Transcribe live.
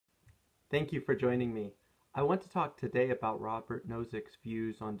Thank you for joining me. I want to talk today about Robert Nozick's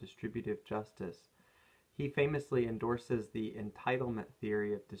views on distributive justice. He famously endorses the entitlement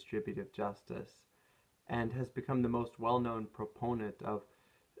theory of distributive justice and has become the most well-known proponent of,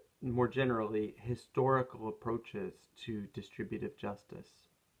 more generally, historical approaches to distributive justice.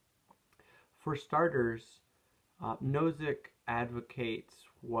 For starters, Nozick advocates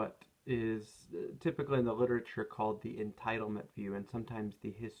what is typically in the literature called the entitlement view and sometimes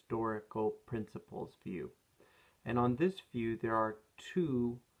the historical principles view. And on this view, there are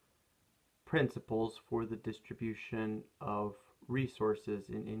two principles for the distribution of resources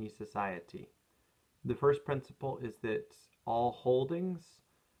in any society. The first principle is that all holdings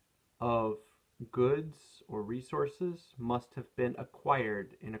of goods or resources must have been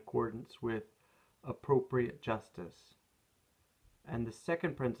acquired in accordance with appropriate justice. And the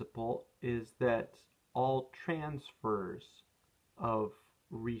second principle is that all transfers of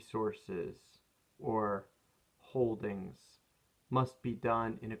resources or holdings must be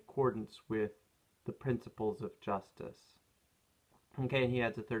done in accordance with the principles of justice. Okay, and he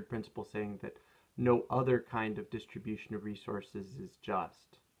adds a third principle saying that no other kind of distribution of resources is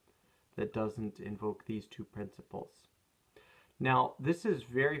just that doesn't invoke these two principles. Now, this is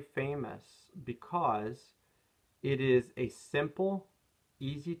very famous because it is a simple,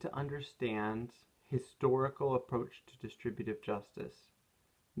 easy to understand, historical approach to distributive justice.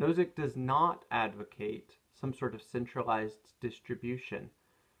 Nozick does not advocate some sort of centralized distribution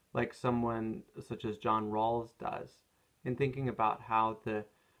like someone such as John Rawls does in thinking about how the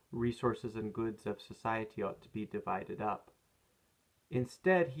resources and goods of society ought to be divided up.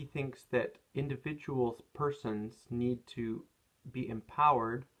 Instead, he thinks that individuals, persons, need to be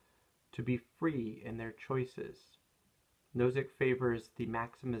empowered to be free in their choices. Nozick favors the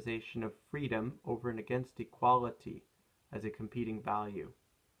maximization of freedom over and against equality as a competing value.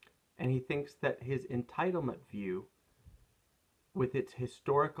 And he thinks that his entitlement view, with its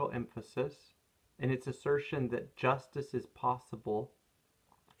historical emphasis and its assertion that justice is possible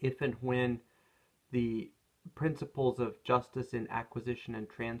if and when the principles of justice in acquisition and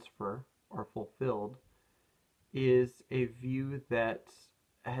transfer are fulfilled, is a view that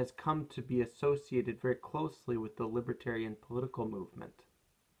has come to be associated very closely with the libertarian political movement.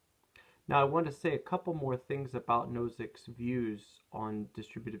 Now, I want to say a couple more things about Nozick's views on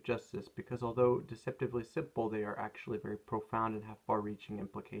distributive justice because although deceptively simple, they are actually very profound and have far-reaching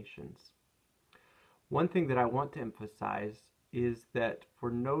implications. One thing that I want to emphasize is that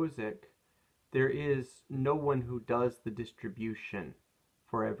for Nozick, there is no one who does the distribution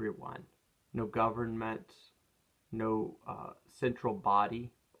for everyone. No government, no central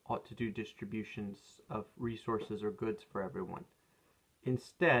body ought to do distributions of resources or goods for everyone.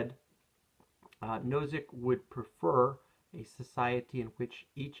 Instead, Nozick would prefer a society in which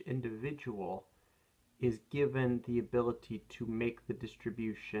each individual is given the ability to make the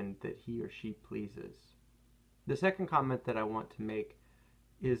distribution that he or she pleases. The second comment that I want to make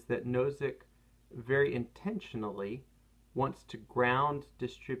is that Nozick very intentionally wants to ground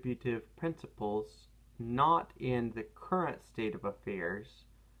distributive principles not in the current state of affairs,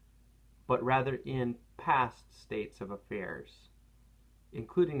 but rather in past states of affairs,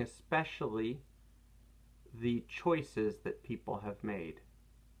 including especially the choices that people have made.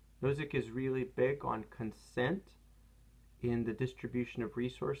 Nozick is really big on consent in the distribution of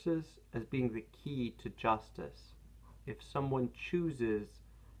resources as being the key to justice. If someone chooses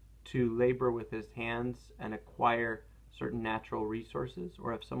to labor with his hands and acquire certain natural resources,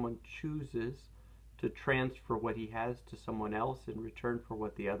 or if someone chooses to transfer what he has to someone else in return for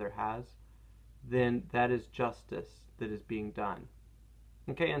what the other has, then that is justice that is being done.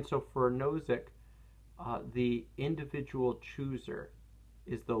 Okay, and so for Nozick, the individual chooser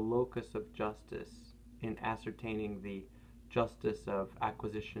is the locus of justice in ascertaining the justice of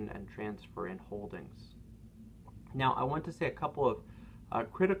acquisition and transfer in holdings. Now, I want to say a couple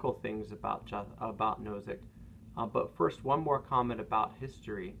of critical things about Nozick, but first, one more comment about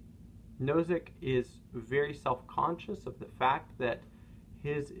history. Nozick is very self-conscious of the fact that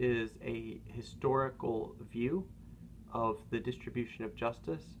his is a historical view of the distribution of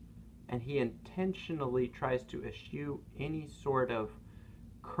justice, and he intentionally tries to eschew any sort of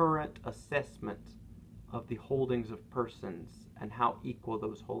current assessment of the holdings of persons and how equal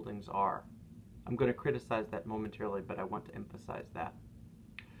those holdings are. I'm going to criticize that momentarily, but I want to emphasize that.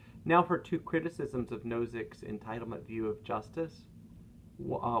 Now for two criticisms of Nozick's entitlement view of justice.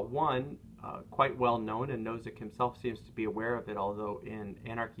 One, quite well known, and Nozick himself seems to be aware of it, although in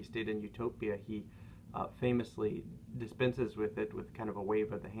Anarchy, State, and Utopia he famously dispenses with it with kind of a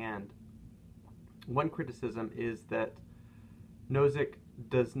wave of the hand. One criticism is that Nozick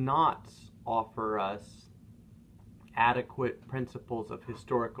does not offer us adequate principles of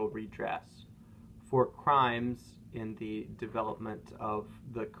historical redress for crimes in the development of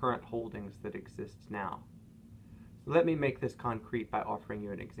the current holdings that exist now. So let me make this concrete by offering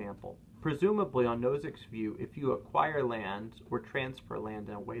you an example. Presumably, on Nozick's view, if you acquire land or transfer land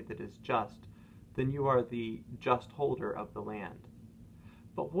in a way that is just, then you are the just holder of the land.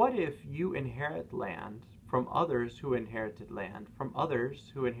 But what if you inherit land from others who inherited land, from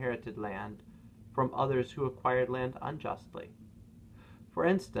others who inherited land, from others who acquired land unjustly? For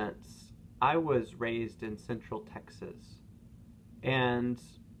instance, I was raised in Central Texas, and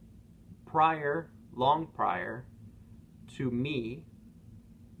long prior to me,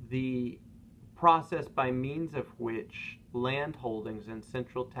 the process by means of which land holdings in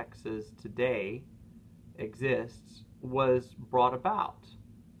Central Texas today exists was brought about.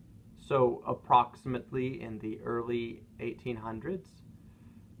 So approximately in the early 1800s,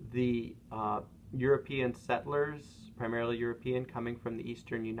 the European settlers, primarily European coming from the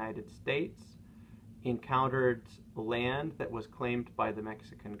eastern United States, encountered land that was claimed by the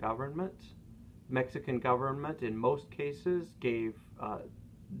Mexican government. The Mexican government, in most cases, gave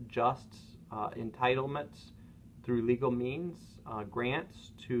just entitlements through legal means, land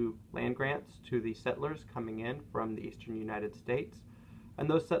grants to the settlers coming in from the eastern United States. And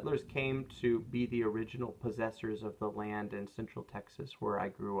those settlers came to be the original possessors of the land in Central Texas where I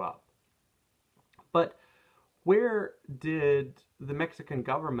grew up. But where did the Mexican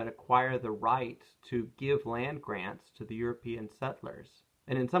government acquire the right to give land grants to the European settlers?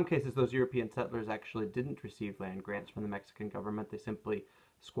 And in some cases, those European settlers actually didn't receive land grants from the Mexican government. They simply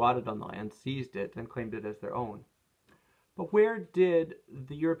squatted on the land, seized it, and claimed it as their own. But where did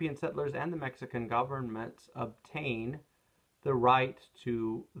the European settlers and the Mexican government obtain the right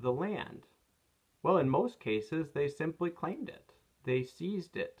to the land? Well, in most cases, they simply claimed it. They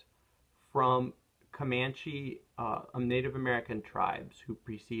seized it from Comanche Native American tribes who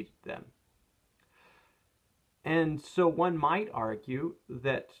preceded them. And so one might argue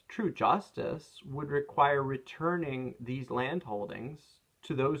that true justice would require returning these land holdings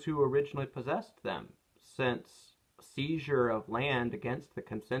to those who originally possessed them, since seizure of land against the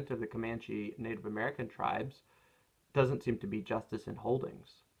consent of the Comanche Native American tribes doesn't seem to be justice in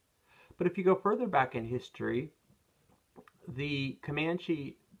holdings. But if you go further back in history, the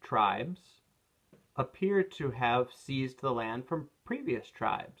Comanche tribes appear to have seized the land from previous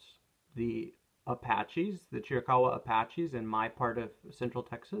tribes. The Apaches, the Chiricahua Apaches in my part of Central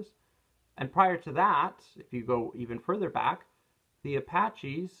Texas. And prior to that, if you go even further back, the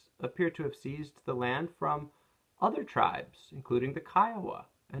Apaches appear to have seized the land from other tribes, including the Kiowa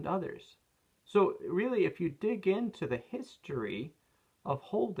and others. So really, if you dig into the history of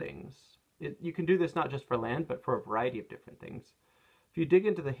holdings, you can do this not just for land, but for a variety of different things. If you dig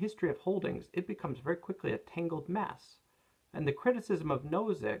into the history of holdings, it becomes very quickly a tangled mess. And the criticism of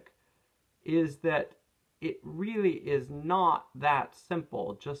Nozick is that it really is not that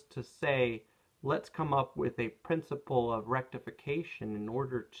simple just to say, let's come up with a principle of rectification in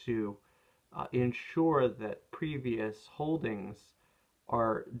order to ensure that previous holdings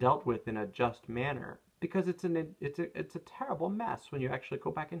are dealt with in a just manner, because it's a terrible mess when you actually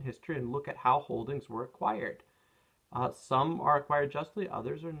go back in history and look at how holdings were acquired. Some are acquired justly,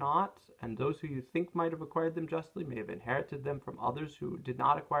 others are not, and those who you think might have acquired them justly may have inherited them from others who did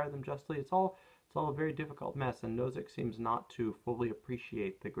not acquire them justly. It's all a very difficult mess, and Nozick seems not to fully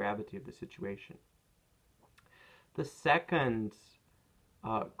appreciate the gravity of the situation. The second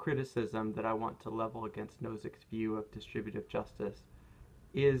criticism that I want to level against Nozick's view of distributive justice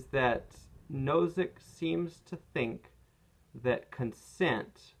is that Nozick seems to think that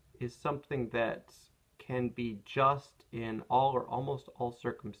consent is something that can be just in all or almost all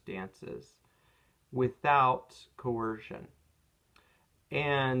circumstances without coercion.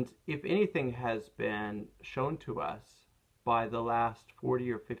 And if anything has been shown to us by the last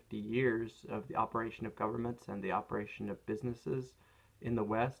 40 or 50 years of the operation of governments and the operation of businesses in the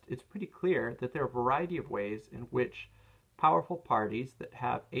West, it's pretty clear that there are a variety of ways in which powerful parties that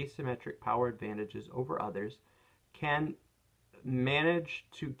have asymmetric power advantages over others can manage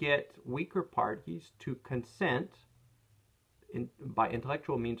to get weaker parties to consent, by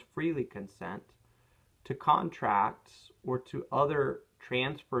intellectual means freely consent, to contracts or to other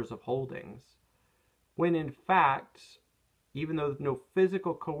transfers of holdings, when in fact, even though no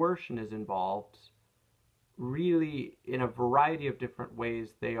physical coercion is involved, really in a variety of different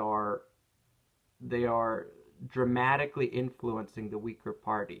ways they are dramatically influencing the weaker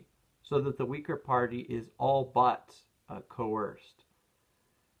party, so that the weaker party is all but coerced.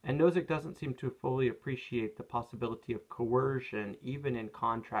 And Nozick doesn't seem to fully appreciate the possibility of coercion even in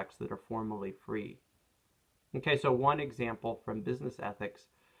contracts that are formally free. Okay, so one example from business ethics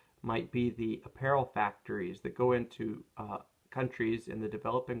might be the apparel factories that go into countries in the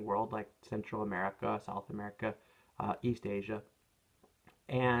developing world like Central America, South America, East Asia,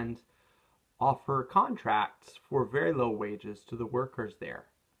 and offer contracts for very low wages to the workers there.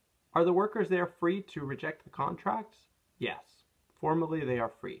 Are the workers there free to reject the contracts? Yes. Formally, they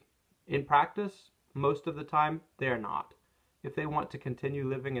are free. In practice, most of the time, they are not. If they want to continue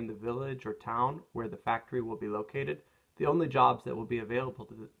living in the village or town where the factory will be located, the only jobs that will be available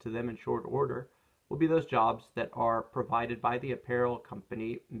to them in short order will be those jobs that are provided by the apparel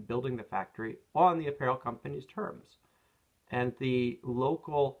company building the factory on the apparel company's terms. And the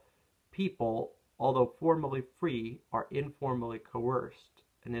local people, although formally free, are informally coerced.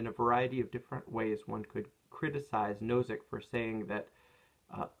 And in a variety of different ways, one could criticize Nozick for saying that,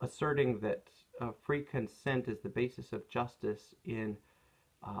 asserting that free consent is the basis of justice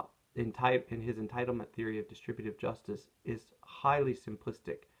uh, in his entitlement theory of distributive justice is highly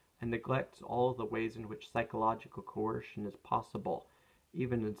simplistic and neglects all of the ways in which psychological coercion is possible,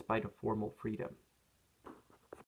 even in spite of formal freedom.